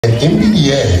And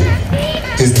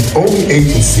MBDA is the only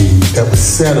agency that was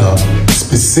set up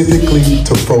specifically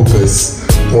to focus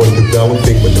on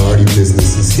developing minority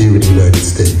businesses here in the United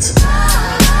States.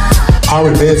 Our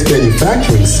Advanced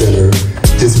Manufacturing Center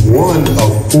is one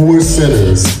of 4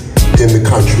 centers in the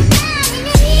country.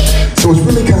 So it's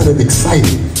really kind of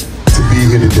exciting to be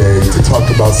here today to talk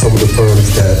about some of the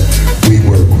firms that we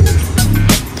work with.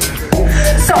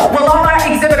 So will all our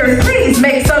exhibitors please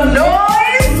make some noise?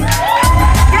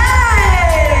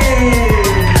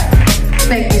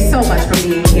 Thank you so much for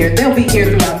being here. They'll be here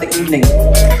throughout the evening.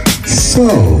 So,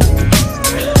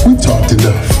 we talked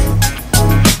enough.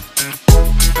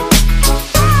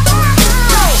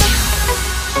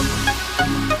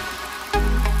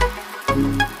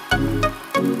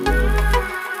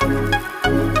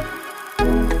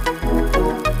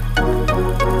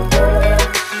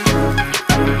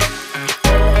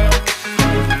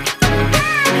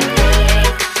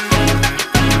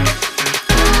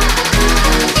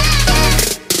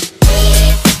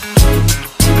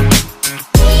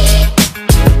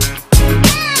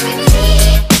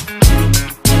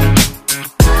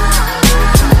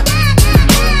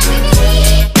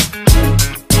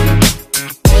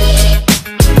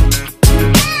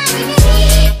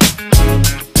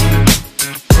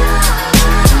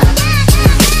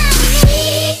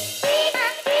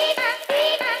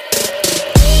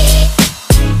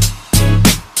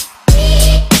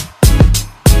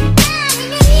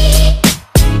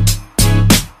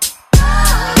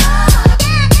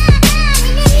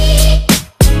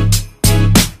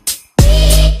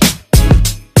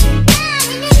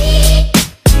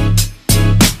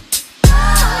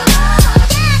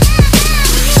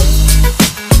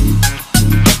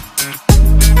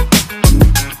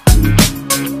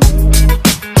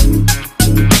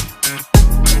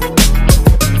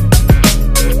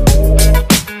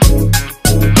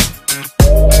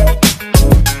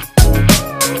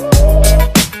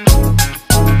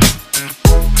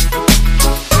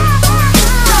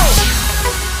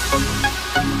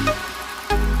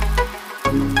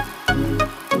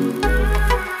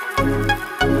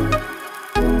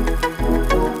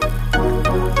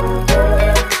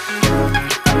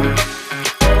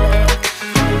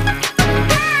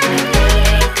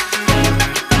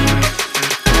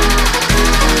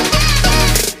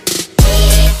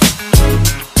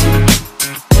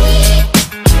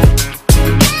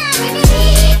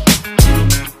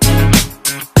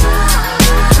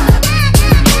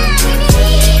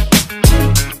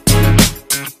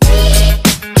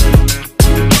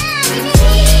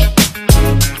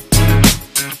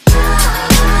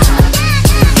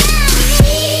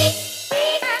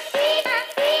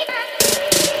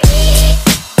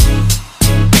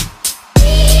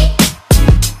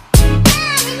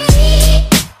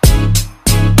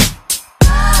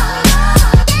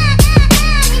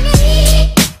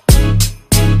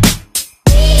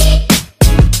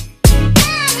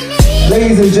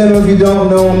 Ladies and gentlemen, if you don't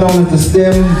know, I'm known as the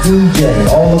STEM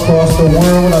DJ. All across the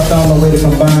world, I found a way to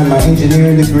combine my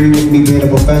engineering degree with me being a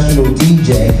professional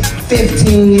DJ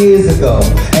 15 years ago.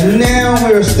 And now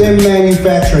we're a STEM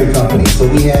manufacturing company. So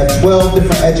we have 12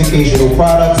 different educational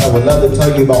products. I would love to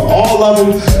tell you about all of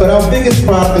them, but our biggest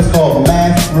product is called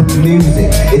Math Through Music.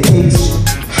 It takes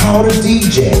how to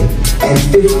DJ and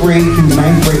 5th grade through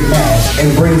 9th grade math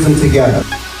and brings them together.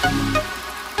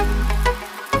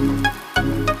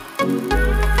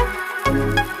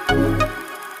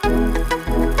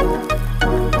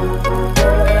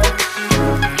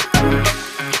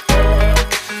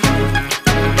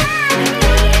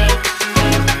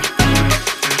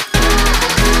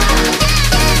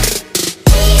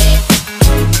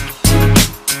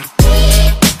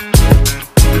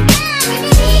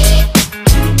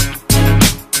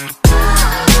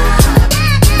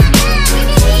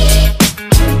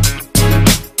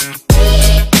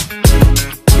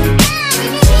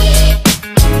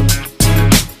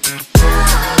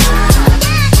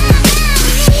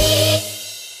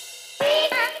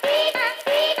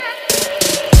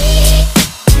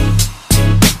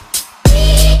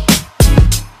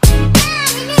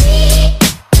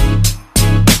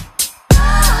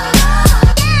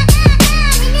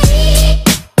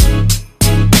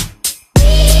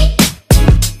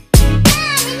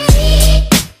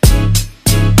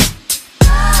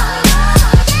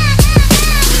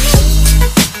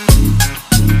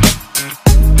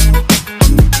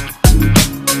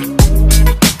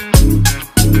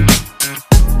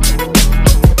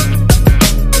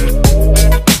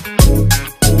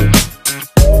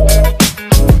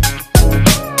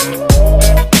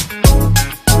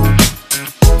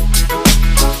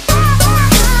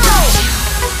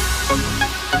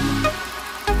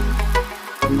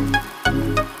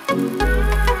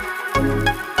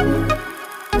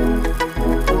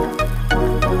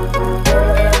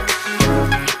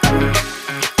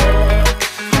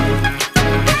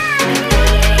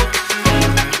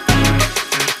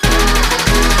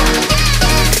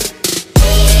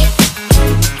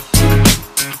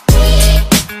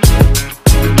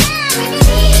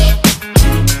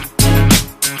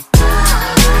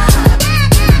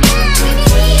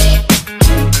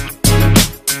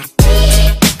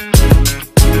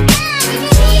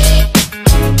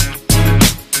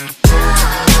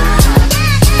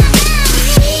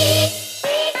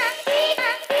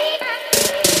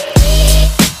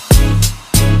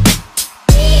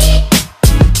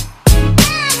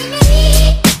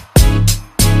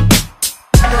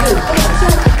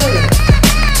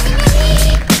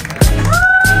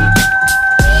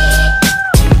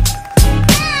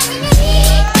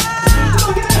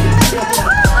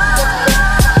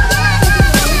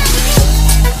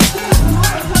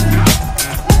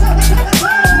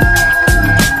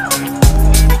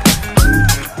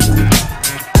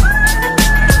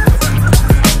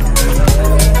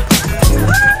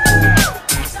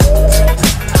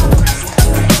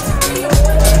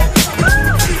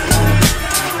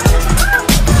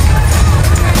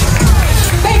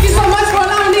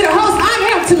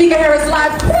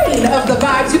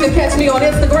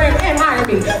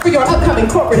 your upcoming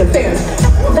corporate affairs.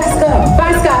 Let's go.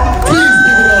 Bye, Scott.